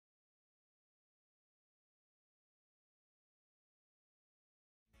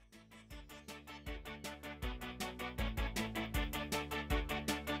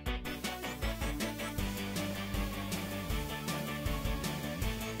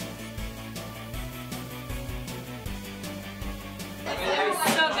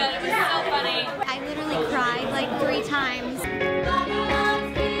good. It was so funny. I literally cried like 3 times.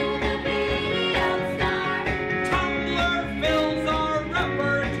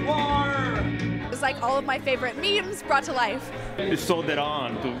 Like all of my favorite memes brought to life. It sold it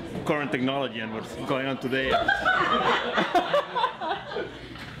on to current technology and what's going on today.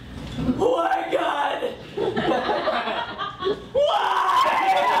 Oh my God!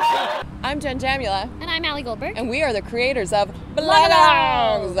 Why? I'm Jen Jamula. And I'm Allie Goldberg. And we are the creators of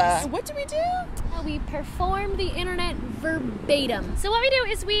Blogologues. What do we do? We perform the internet verbatim. So what we do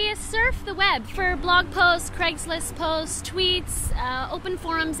is we surf the web for blog posts, Craigslist posts, tweets, open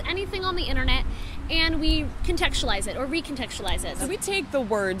forums, anything on the internet, and we contextualize it or recontextualize it. So we take the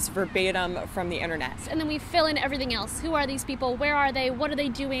words verbatim from the internet. And then we fill in everything else. Who are these people? Where are they? What are they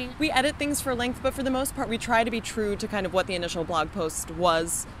doing? We edit things for length, but for the most part we try to be true to kind of what the initial blog post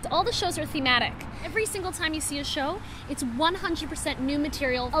was. All the shows are thematic. Every single time you see a show, it's 100% new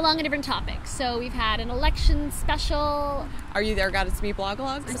material along a different topic. So we've had an election special. Are You There, God? It's Me,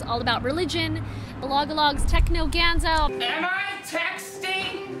 Blogologues. It's all about religion, Blogologues, Techno-Ganza. Am I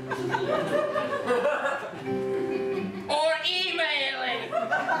texting? Or emailing?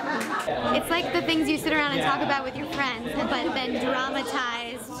 It's like the things you sit around and talk about with your friends, but then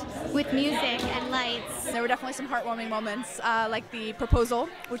dramatized with music and lights. There were definitely some heartwarming moments, like the proposal,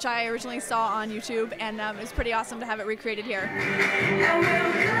 which I originally saw on YouTube, and it was pretty awesome to have it recreated here.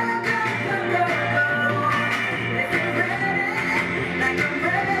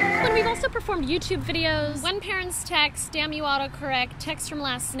 And we've also performed YouTube videos. When parents text, damn you autocorrect, text from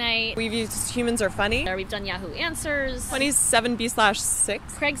last night. We've used Humans Are Funny. We've done Yahoo Answers.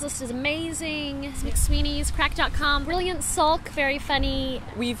 27B/6. Craigslist is amazing. McSweeney's, Crack.com. Brilliant Sulk, very funny.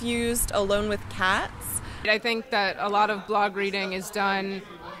 We've used Alone with Cats. I think that a lot of blog reading is done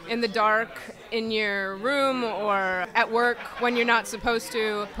in the dark, in your room, or at work when you're not supposed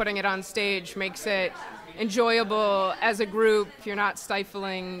to. Putting it on stage makes it enjoyable as a group. You're not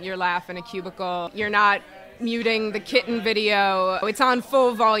stifling your laugh in a cubicle. You're not muting the kitten video. It's on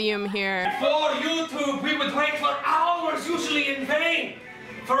full volume here. For YouTube, we would wait for hours, usually in vain,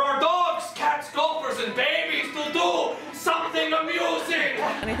 for our dogs, cats, golfers, and babies to do something amusing.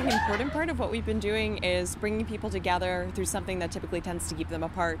 And I think an important part of what we've been doing is bringing people together through something that typically tends to keep them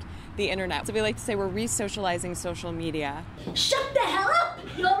apart, the internet. So we like to say we're re-socializing social media. Shut the hell up!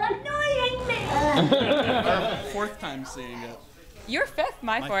 You're annoying me! Our 4th time seeing it. Your 5th,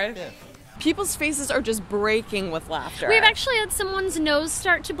 my 4th. 5th. People's faces are just breaking with laughter. We've actually had someone's nose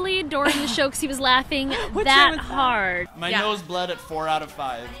start to bleed during the show because he was laughing that hard. My nose bled at 4 out of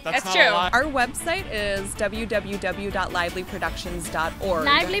 5. That's not true. A lot. Our website is www.livelyproductions.org.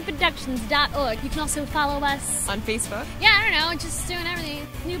 Livelyproductions.org. You can also follow us on Facebook. Yeah, I don't know, just doing everything.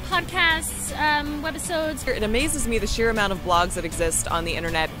 New podcasts, webisodes. It amazes me the sheer amount of blogs that exist on the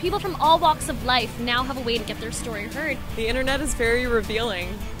internet. People from all walks of life now have a way to get their story heard. The internet is very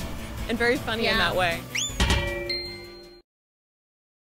revealing and very funny in that way.